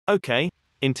Okay,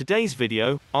 in today's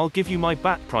video, I'll give you my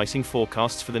BAT pricing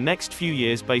forecasts for the next few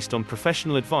years based on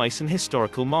professional advice and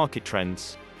historical market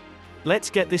trends. Let's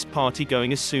get this party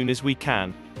going as soon as we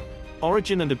can.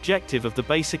 Origin and objective of the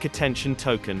Basic Attention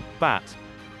Token, BAT.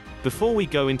 Before we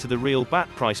go into the real BAT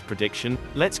price prediction,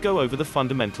 let's go over the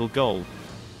fundamental goal.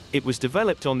 It was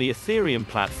developed on the Ethereum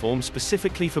platform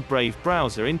specifically for Brave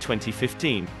browser in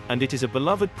 2015, and it is a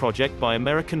beloved project by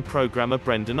American programmer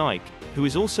Brendan Eich, who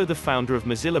is also the founder of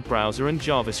Mozilla browser and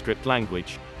JavaScript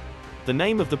language. The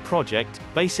name of the project,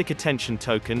 Basic Attention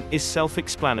Token, is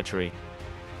self-explanatory.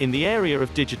 In the area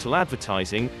of digital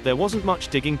advertising, there wasn't much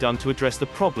digging done to address the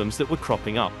problems that were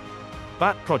cropping up.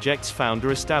 BAT Project's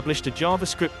founder established a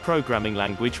JavaScript programming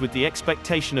language with the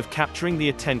expectation of capturing the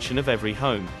attention of every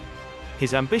home.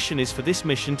 His ambition is for this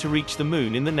mission to reach the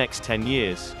moon in the next 10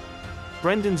 years.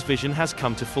 Brendan's vision has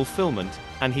come to fulfillment,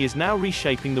 and he is now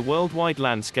reshaping the worldwide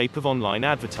landscape of online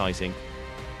advertising.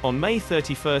 On May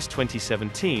 31,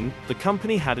 2017, the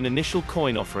company had an initial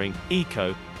coin offering,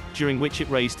 ECO, during which it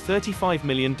raised $35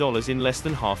 million in less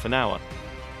than half an hour.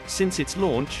 Since its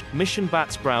launch, Mission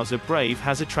BAT's browser Brave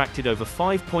has attracted over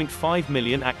 5.5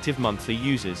 million active monthly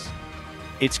users.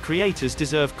 Its creators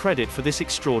deserve credit for this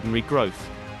extraordinary growth.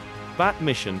 BAT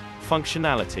mission,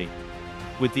 functionality.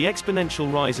 With the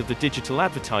exponential rise of the digital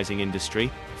advertising industry,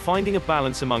 finding a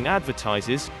balance among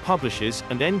advertisers, publishers,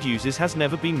 and end users has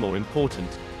never been more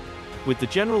important. With the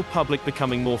general public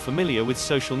becoming more familiar with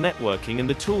social networking and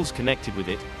the tools connected with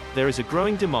it, there is a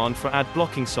growing demand for ad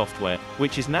blocking software,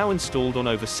 which is now installed on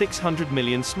over 600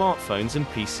 million smartphones and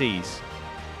PCs.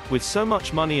 With so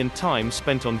much money and time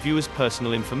spent on viewers'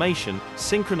 personal information,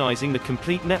 synchronizing the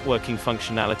complete networking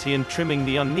functionality and trimming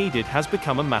the unneeded has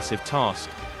become a massive task.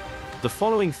 The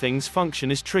following things function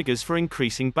as triggers for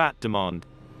increasing BAT demand.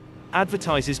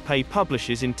 Advertisers pay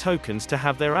publishers in tokens to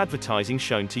have their advertising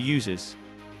shown to users.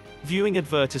 Viewing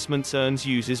advertisements earns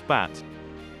users BAT.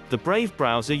 The Brave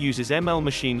browser uses ML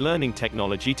machine learning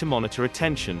technology to monitor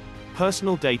attention.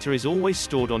 Personal data is always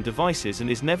stored on devices and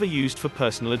is never used for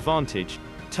personal advantage.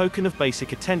 Token of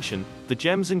basic attention, the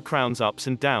gems and crowns ups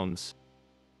and downs.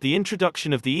 The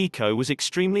introduction of the ECO was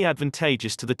extremely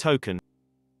advantageous to the token.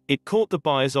 It caught the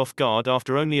buyers off guard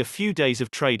after only a few days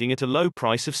of trading at a low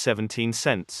price of 17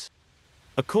 cents.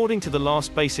 According to the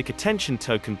last Basic Attention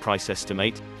Token price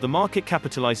estimate, the market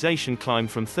capitalization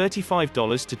climbed from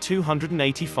 $35 to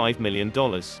 $285 million.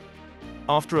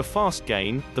 After a fast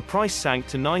gain, the price sank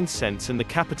to 9 cents and the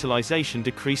capitalization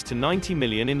decreased to $90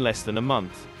 million in less than a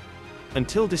month.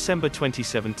 Until December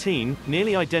 2017,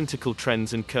 nearly identical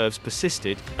trends and curves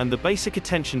persisted, and the Basic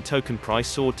Attention Token price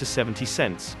soared to 70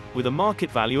 cents, with a market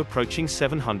value approaching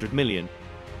 $700 million.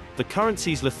 The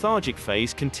currency's lethargic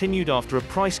phase continued after a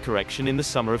price correction in the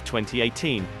summer of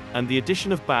 2018, and the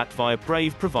addition of BAT via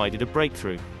Brave provided a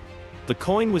breakthrough. The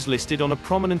coin was listed on a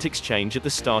prominent exchange at the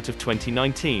start of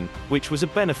 2019, which was a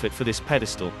benefit for this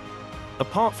pedestal.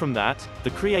 Apart from that,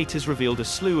 the creators revealed a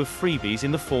slew of freebies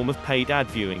in the form of paid ad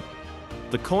viewing.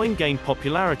 The coin gained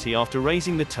popularity after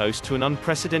raising the toast to an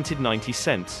unprecedented 90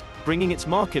 cents, bringing its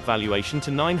market valuation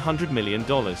to $900 million.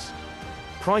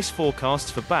 Price forecasts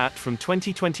for BAT from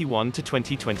 2021 to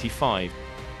 2025.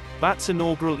 BAT's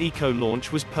inaugural ECO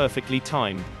launch was perfectly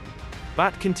timed.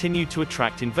 BAT continued to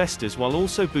attract investors while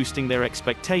also boosting their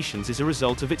expectations as a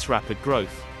result of its rapid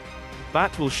growth.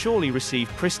 BAT will surely receive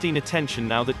pristine attention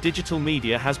now that digital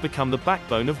media has become the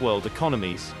backbone of world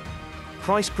economies.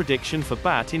 Price prediction for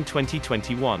BAT in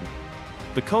 2021.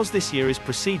 Because this year is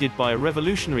preceded by a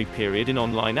revolutionary period in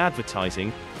online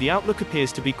advertising, the outlook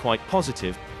appears to be quite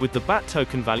positive, with the BAT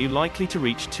token value likely to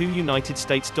reach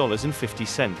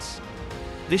 $2.50.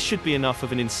 This should be enough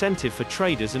of an incentive for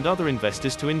traders and other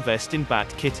investors to invest in BAT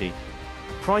Kitty.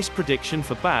 Price prediction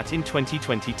for BAT in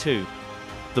 2022.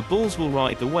 The bulls will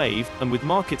ride the wave, and with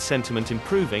market sentiment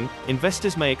improving,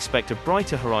 investors may expect a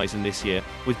brighter horizon this year,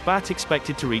 with BAT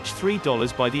expected to reach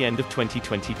 $3 by the end of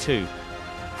 2022.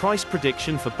 Price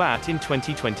prediction for BAT in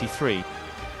 2023.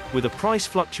 With a price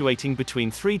fluctuating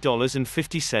between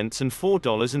 $3.50 and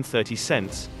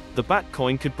 $4.30, the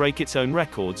Batcoin could break its own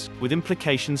records, with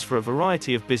implications for a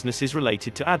variety of businesses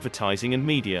related to advertising and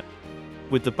media.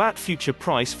 With the BAT future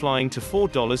price flying to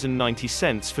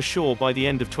 $4.90 for sure by the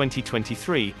end of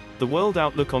 2023, the world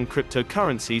outlook on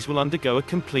cryptocurrencies will undergo a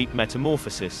complete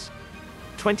metamorphosis.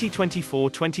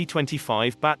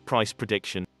 2024-2025 BAT price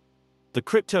prediction. The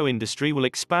crypto industry will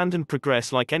expand and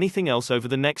progress like anything else over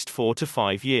the next 4 to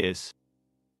 5 years.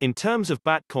 In terms of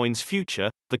Batcoin's future,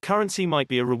 the currency might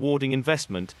be a rewarding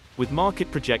investment, with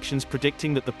market projections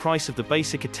predicting that the price of the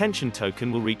Basic Attention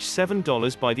Token will reach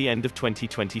 $7 by the end of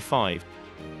 2025.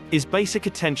 Is Basic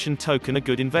Attention Token a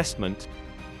good investment?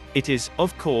 It is,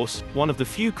 of course, one of the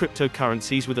few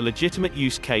cryptocurrencies with a legitimate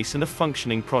use case and a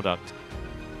functioning product.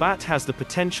 BAT has the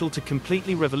potential to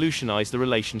completely revolutionize the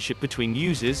relationship between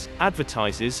users,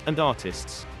 advertisers, and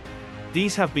artists.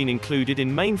 These have been included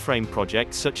in mainframe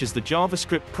projects such as the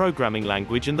JavaScript programming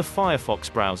language and the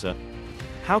Firefox browser.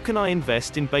 How can I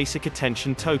invest in Basic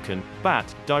Attention Token,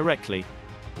 BAT, directly?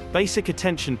 Basic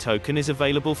Attention Token is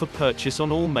available for purchase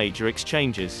on all major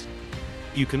exchanges.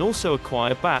 You can also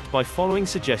acquire BAT by following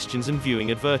suggestions and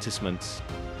viewing advertisements.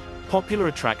 Popular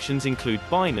attractions include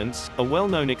Binance, a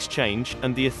well-known exchange,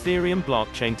 and the Ethereum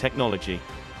blockchain technology.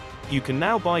 You can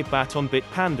now buy BAT on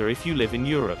Bitpanda if you live in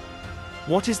Europe.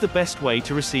 What is the best way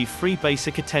to receive free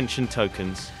Basic Attention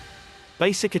Tokens?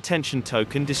 Basic Attention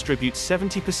Token distributes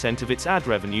 70% of its ad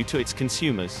revenue to its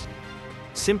consumers.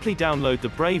 Simply download the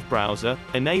Brave browser,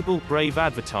 enable Brave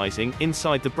advertising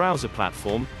inside the browser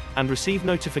platform, and receive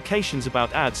notifications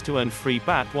about ads to earn free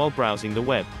BAT while browsing the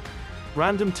web.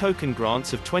 Random token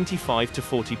grants of 25 to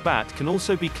 40 BAT can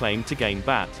also be claimed to gain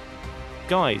BAT.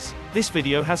 Guys, this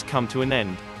video has come to an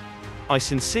end. I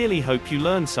sincerely hope you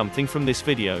learned something from this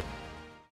video.